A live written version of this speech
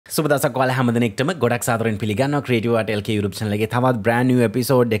සුබ දවසක් ඔයාලා හැමදෙනෙක්ටම ගොඩක් සාදරයෙන් පිළිගන්නවා CREATIVEARTLK YouTube channel එකේ තවත් brand new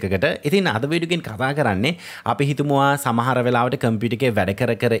episode එකකට. ඉතින් අද වීඩියෝ එකෙන් කතා කරන්නේ අපි හිතමු සමහර වෙලාවට කම්පියුටර් එකේ වැඩ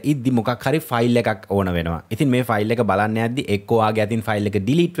කර ඉද්දි මොකක් හරි ෆයිල් එකක් ඕන වෙනවා. ඉතින් මේ ෆයිල් එක බලන්න යද්දි එක්ක ඔයාගේ අතින් ෆයිල් එක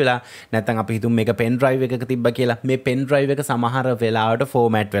delete වෙලා නැත්නම් අපි හිතමු මේක pen drive එකක තිබ්බා කියලා. මේ pen drive එක සමහර වෙලාවට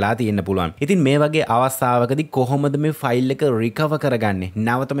format වෙලා තියෙන්න පුළුවන්. ඉතින් මේ වගේ අවස්ථාවකදී කොහොමද මේ ෆයිල් එක recover කරගන්නේ?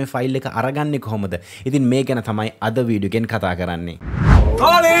 නැවත මේ ෆයිල් එක අරගන්නේ කොහොමද? ඉතින් මේ ගැන තමයි අද වීඩියෝ එකෙන් කතා කරන්නේ.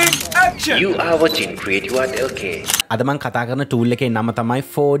 Calling action! You are watching CREATIVEARTLK. අද මම කතා කරන tool එකේ නම තමයි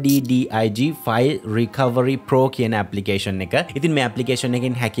 4DDIG File Recovery Pro කියන application එක. ඉතින් මේ application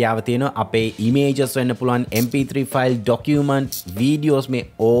එකෙන් හැකියාව තියෙනවා අපේ images වෙන්න පුළුවන් MP3 file, document, videos මේ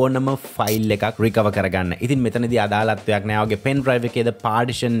ඕනම file එකක් recover කරගන්න. ඉතින් මෙතනදී අදාළත්වයක් නෑ වගේ pen drive එකේද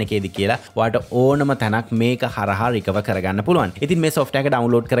partition එකේද කියලා ඔයාලට ඕනම තැනක් මේක හරහා recover කරගන්න පුළුවන්. ඉතින් මේ software එක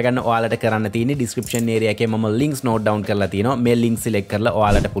download කරගන්න ඔයාලට කරන්න තියෙන්නේ description area එකේ මම links note down කරලා තියෙනවා. මේ link select කරලා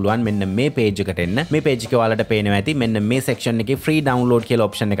ඔයාලට පුළුවන් මෙන්න මේ page එකට එන්න. මේ page එකේ ඔයාලට පේනවා ඇති මෙන්න මේ section එකේ free download කියලා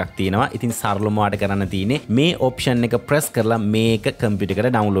option එකක් තියෙනවා. ඉතින් සරලවම ඔයාලට කරන්න තියෙන්නේ මේ option එක press කරලා මේක computer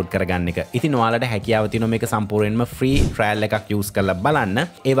එකට download කරගන්න එක. ඉතින් ඔයාලට හැකියාව තියෙනවා මේක සම්පූර්ණයෙන්ම free trial එකක් use කරලා බලන්න.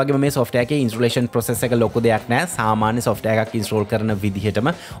 ඒ වගේම මේ software එකේ installation process එක ලොකු දෙයක් නෑ. සාමාන්‍ය software එකක් install කරන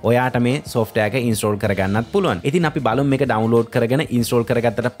විදිහටම ඔයාට මේ software එක install කරගන්නත් පුළුවන්. ඉතින් අපි බලමු මේක download කරගෙන install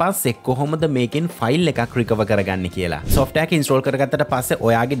කරගත්තට පස්සේ කොහොමද මේකෙන් file එකක් recover කරගන්නේ කියලා. software එක install කරගත්තට පස්සේ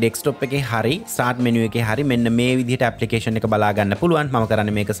ඔයාගේ desktop එකේ හරි start menu එකේ හරි මෙන්න මේ විදිහට application එක බලා ගන්න පුළුවන්. මම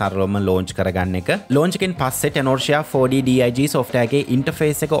කරන්නේ මේක සරලවම launch කරගන්න එක. launch එකෙන් පස්සේ Tenorshare 4DDIG software එකේ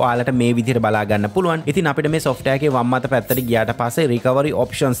interface එක ඔයාලට මේ විදිහට බලා ගන්න පුළුවන්. ඉතින් අපිට මේ software එකේ වම් අත පැත්තට ගියාට පස්සේ recovery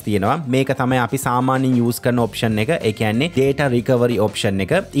options තියෙනවා. මේක තමයි අපි සාමාන්‍යයෙන් use කරන option එක. ඒ කියන්නේ data recovery option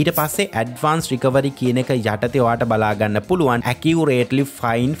එක. ඊට පස්සේ advanced recovery කියන එක යටතේ ඔයාලට බලා ගන්න පුළුවන් accurately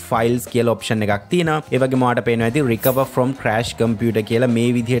find files කියලා option එකක් තියෙනවා. ඒ වගේම ඔයාලට පේනවා ඇති recover from crash computer කියලා මේ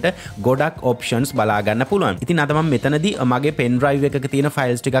විදිහට ගොඩක් options බලා ගන්න පුළුවන්. ඉතින් අද මම මෙතනදී මගේ pen drive එකක තියෙන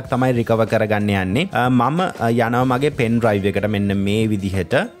files ටිකක් තමයි recover කරගන්න යන්නේ. මම යනවා මගේ pen drive එකට මෙන්න මේ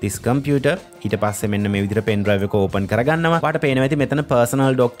විදිහට this computer. ඊට පස්සේ මෙන්න මේ විදිහට pen drive එක open කරගන්නවා. ඔයාලට පේනවා ඇති මෙතන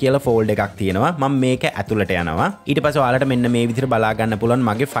personal doc කියලා folder එකක් තියෙනවා. මම මේක ඇතුළට යනවා. ඊට පස්සේ ඔයාලට මෙන්න මේ විදිහට බලා ගන්න පුළුවන්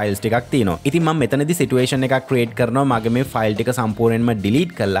මගේ files ටිකක් තියෙනවා. ඉතින් මම මෙතනදී situation එකක් create කරනවා මගේ මේ file ටික සම්පූර්ණයෙන්ම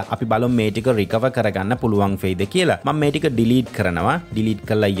delete කරලා අපි බලමු මේ ටික recover කරගන්න පුළුවන් වෙයිද කියලා. මම මේ ටික delete කරනවා. delete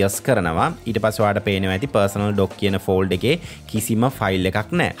කරලා yes කරනවා. ඊට පස්සේ ඔයාලට පේනවා ඇති personal doc කියන folder එකේ කිසිම file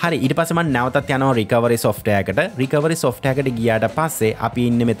එකක් නැහැ. හරි ඊට පස්සේ මම නැවතත් යනවා recovery software එකට. recovery software එකට ගියාට පස්සේ අපි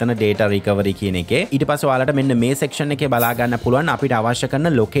ඉන්නේ මෙතන data recovery කියන එකේ. ඊට පස්සේ ඔයාලට මෙන්න මේ section එකේ බලා ගන්න පුළුවන් අපිට අවශ්‍ය කරන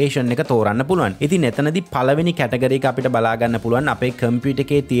location එක තෝරන්න පුළුවන්. ඉතින් එතනදී පළවෙනි category එක අපිට බලා ගන්න පුළුවන් අපේ computer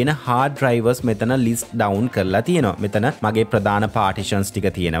එකේ තියෙන hard drivers මෙතන list down කරලා තියෙනවා. මෙතන මගේ ප්‍රධාන partitions ටික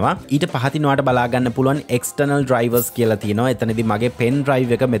තියෙනවා. ඊට පහතින් ඔයාලට බලා ගන්න පුළුවන් external drivers කියලා තියෙනවා. එතනදී මගේ pen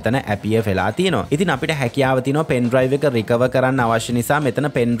drive එක මෙතන appear වෙලා තියෙනවා. ඉතින් අපිට හැකියාව තියෙනවා pen drive එක recover කරන්න අවශ්‍ය නිසා මෙතන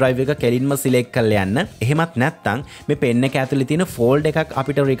pen drive එක කෙලින්ම select කරලා යන්න. එහෙමත් නැත්නම් මේ pen එක ඇතුලේ තියෙන folder එකක්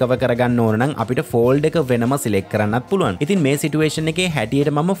අපිට recover කරගන්න ඕන නම් අපිට folder එක වෙනම select කරන්නත් පුළුවන්. ඉතින් මේ situation එකේ හැටියට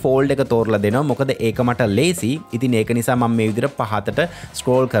මම folder එක තෝරලා දෙනවා. මොකද ඒක මට lazy. ඉතින් ඒක නිසා මම මේ විදිහට පහතට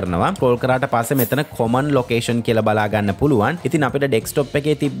scroll කරනවා. scroll කරාට පස්සේ මෙතන common location කියලා බලා ගන්න පුළුවන්. ඉතින් අපිට desktop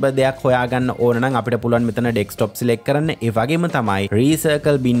එකේ තිබ්බ දෙයක් හොයාගන්න ඕන නම් අපිට පුළුවන් මෙතන desktop select කරන්න. ඒ වගේම තමයි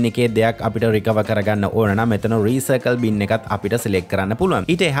recircle bin එකේ දෙයක් අපිට recover කරගන්න ඕන නම් මෙතන recircle bin එකත් අපිට select කරන්න පුළුවන්.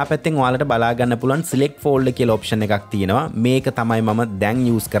 ඊට එහා පැත්තෙන් ඔයාලට බලා ගන්න පුළුවන් select folder කියලා option එකක් තියෙනවා. මේක තමයි මම දැන්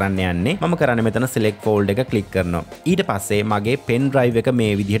use කරන්න යන්නේ. මම කරන්නේ මෙතන select folder එක click කරනවා. ඊට පස්සේ මගේ pen drive එක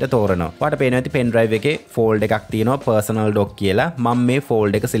මේ විදිහට තෝරනවා. ඔයාලට පේනවා ඇති pen drive එකේ folder එකක් තියෙනවා personal doc කියලා. මම මේ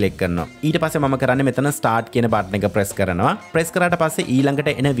folder එක select කරනවා. ඊට පස්සේ මම කරන්නේ මෙතන start කියන button එක press කරනවා. press කරාට පස්සේ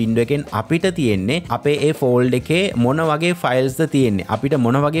ඊළඟට එන window එකෙන් අපිට තියෙන්නේ අපේ ඒ folder එකේ මොන වගේ files ද තියෙන්නේ. අපිට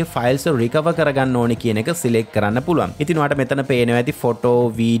මොන වගේ files recover කරගන්න ඕනේ කියන එක select කරන්න පුළුවන්. ඉතින් ඔයාලට මෙතන පේනවා ඇති photo,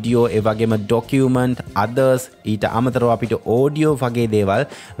 video, ඒ වගේම document, others ඊට අමතරව අපිට audio වගේ දේවල්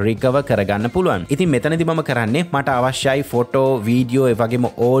recover කරගන්න පුළුවන්. ඉතින් මෙතනදී මම කරන්නේ මට අවශ්‍යයි photo, video, ඒ වගේම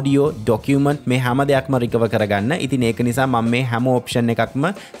audio, document මේ හැම දෙයක්ම recover කරගන්න. ඉතින් ඒක නිසා මම මේ හැම option එකක්ම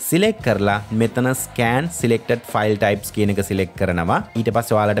select කරලා මෙතන scan selected file types කියන එක select කරනවා. ඊට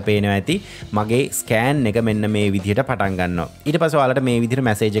පස්සේ ඔයාලට පේනවා ඇති මගේ scan එක මෙන්න මේ විදිහට පටන් ගන්නවා. ඊට පස්සේ ඔයාලට මේ විදිහට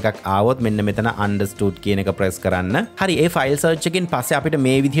message එකක් ආවොත් මෙන්න මෙතන understood කියන එක press කරන්න. හරි ඒ file search එකෙන් පස්සේ අපිට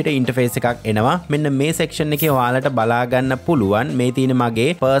මේ විදිහට interface එකක් එනවා. මෙන්න මේ section එකේ ඔයාලට බලා ගන්න පුළුවන් මේ තියෙන මගේ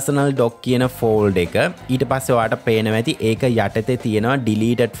personal doc කියන folder එක. ඊට පස්සේ ඔයාලට පේනවා ඇති ඒක යටතේ තියෙනවා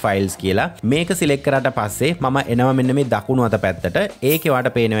deleted files කියලා. මේක select කරාට පස්සේ මම එනවා මෙන්න මේ දකුණු අත පැත්තට. ඒකේ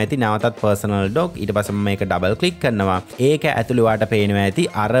ඔයාලට පේනවා ඇති නැවතත් personal doc. ඊට පස්සේ මම මේක double click කරනවා. ඒක ඇතුළේ ඔයාලට පේනවා ඇති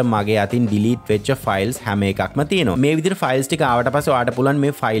අර මගේ අතින් delete වෙච්ච files හැම එකක්ම තියෙනවා. මේ විදිහට files ටික ආවට පස්සේ ඔයාලට පුළුවන්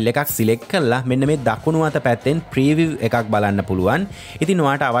මේ ෆයිල් එකක් සිලෙක්ට් කරලා මෙන්න මේ දකුණු අත පැත්තෙන් ප්‍රීවිව් එකක් බලන්න පුළුවන්. ඉතින්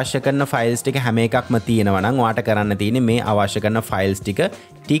ඔයාට අවශ්‍ය කරන ෆයිල්ස් ටික හැම එකක්ම තියෙනවා නම් ඔයාට කරන්න තියෙන්නේ මේ අවශ්‍ය කරන ෆයිල්ස් ටික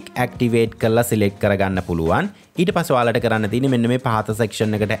ටික් ඇක්ටිවේට් කරලා සිලෙක්ට් කරගන්න පුළුවන්. ඊට පස්සේ ඔයාලට කරන්න තියෙන්නේ මෙන්න මේ පහත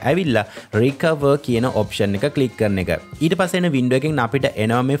සෙක්ෂන් එකට ඇවිල්ලා recover කියන ඔප්ෂන් එක ක්ලික් කරන එක. ඊට පස්සේ එන වින්ඩෝ එකෙන් අපිට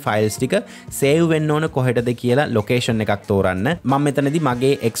එනවා මේ ෆයිල්ස් ටික සේව් වෙන්න ඕන කොහෙටද කියලා ලොකේෂන් එකක් තෝරන්න. මම මෙතනදී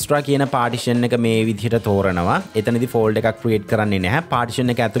මගේ extra කියන partition එක මේ විදිහට තෝරනවා. එතනදී folder එකක් create කරන්නේ නැහැ.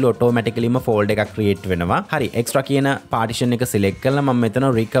 partition එක ඇතුළේ automaticallyම folder එකක් create වෙනවා. හරි extra කියන partition එක select කරලා මම මෙතන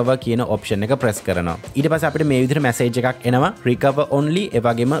recover කියන option එක press කරනවා. ඊට පස්සේ අපිට මේ විදිහට message එකක් එනවා recover only ඒ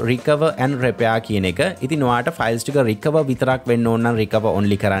වගේම recover and repair කියන එක. ඉතින් ඔයාට ෆයිල්ස් ටික recover විතරක් වෙන්න ඕන නම් recover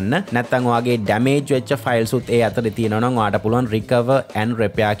only කරන්න. නැත්නම් ඔයාගේ damage වෙච්ච ෆයිල්ස් උත් ඒ අතරේ තියෙනවා නම් ඔයාට පුළුවන් recover and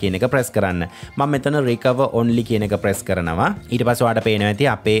repair කියන එක press කරන්න. මම මෙතන recover only කියන එක press කරනවා. ඊට පස්සේ ඔයාට පේනවා ඇති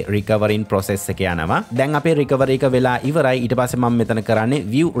අපේ recovering process එක යනවා. දැන් අපේ recovery එක වෙලා ඉවරයි. ඊට පස්සේ මම මෙතන කරන්නේ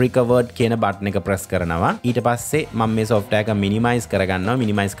view recovered කියන button එක press කරනවා. ඊට පස්සේ මම මේ software එක minimize කරගන්නවා.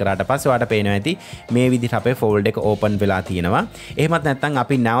 minimize කරාට පස්සේ ඔයාට පේනවා ඇති මේ විදිහට අපේ folder එක open වෙලා තියෙනවා. එහෙමත් නැත්නම්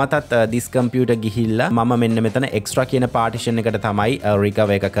අපි නැවතත් this computer ගිහිල්ලා මම මෙන්න මෙතන extra කියන partition එකට තමයි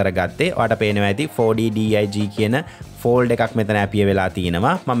recover එක කරගත්තේ. ඔයාලට පේනවා ඇති 4DDIG කියන folder එකක් මෙතන appear වෙලා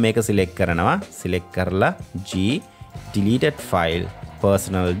තියෙනවා. මම මේක select කරනවා. select කරලා G deleted file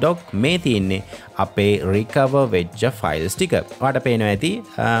personal doc මේ තියෙන්නේ අපේ recover වෙච්ච files ටික. ඔයාලට පේනවා ඇති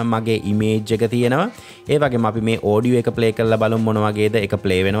මගේ image එක තියෙනවා. ඒ වගේම අපි මේ audio එක play කරලා බලමු මොන වගේද ඒක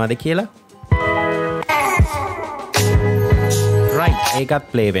play වෙනවද කියලා. ඒකත්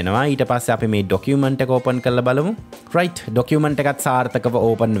play වෙනවා. ඊට පස්සේ අපි මේ document එක open කරලා බලමු. right document එකත් සාර්ථකව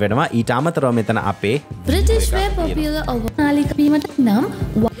open වෙනවා. ඊට අමතරව මෙතන අපේ British way popular නාලික බීමට නම්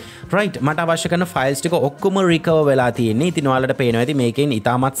right මට අවශ්‍ය කරන files ටික ඔක්කොම recover වෙලා තියෙන්නේ. ඉතින් ඔයාලට පේනවා ඇති මේකෙන්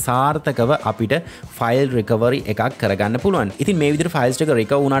ඉතාමත් සාර්ථකව අපිට file recovery එකක් කරගන්න පුළුවන්. ඉතින් මේ විදිහට files ටික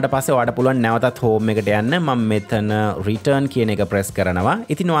recover වුණාට පස්සේ ඔයාලට පුළුවන් නැවතත් home එකට යන්න. මම මෙතන return කියන එක press කරනවා.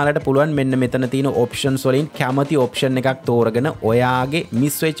 ඉතින් ඔයාලට පුළුවන් මෙන්න මෙතන තියෙන options වලින් කැමති option එකක් තෝරගෙන ඔයාගේ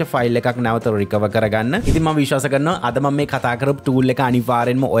miss වෙච්ච file එකක් නැවත recover කරගන්න. ඉතින් මම විශ්වාස කරනවා අද මම මේ කතා කරපු tool එක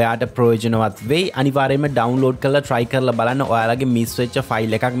අනිවාර්යෙන්ම ඔයාට ප්‍රයෝජනවත් වෙයි. අනිවාර්යෙන්ම download කරලා try කරලා බලන්න ඔයාලගේ miss වෙච්ච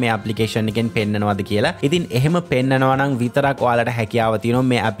file එකක් මේ application එකෙන් පෙන්නනවාද කියලා. ඉතින් එහෙම පෙන්නනවා නම් විතරක් ඔයාලට හැකියාව තියෙනවා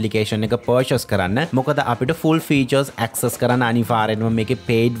මේ application එක purchase කරන්න. මොකද අපිට full features access කරන්න අනිවාර්යෙන්ම මේකේ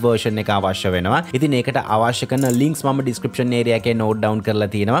paid version එක අවශ්‍ය වෙනවා. ඉතින් ඒකට අවශ්‍ය කරන links මම description area එකේ note down කරලා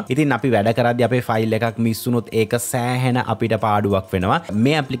තියෙනවා. ඉතින් අපි වැඩ කරද්දී අපේ file එකක් miss වුණොත් ඒක සෑහෙන අපිට පාඩුවක් වෙනවා.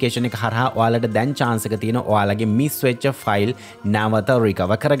 මේ application එක හරහා ඔයාලට දැන් chance එක තියෙනවා ඔයාලගේ miss වෙච්ච file නැවත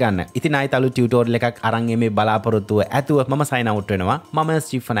recover කරගන්න. ඉතින් ආයෙත් අලුත් tutorial එකක් අරන් මේ බලාපොරොත්තුව ඇතුව මම sign out වෙනවා. මම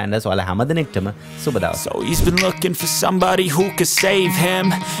Steve Fernandez ඔයාලා හැමදෙනෙක්ටම සුබ දවසක්. So he's been looking for somebody who could save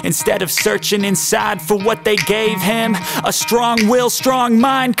him instead of searching inside for what they gave him. A strong will, strong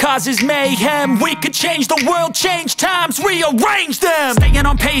mind causes mayhem. We could change the world, change times, rearrange them. Staying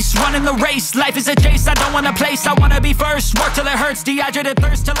on pace, running the race. Life is a chase, I don't want a place, I wanna be first. Work till it hurts, dehydrated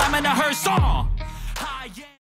thirst till I'm in a hearse.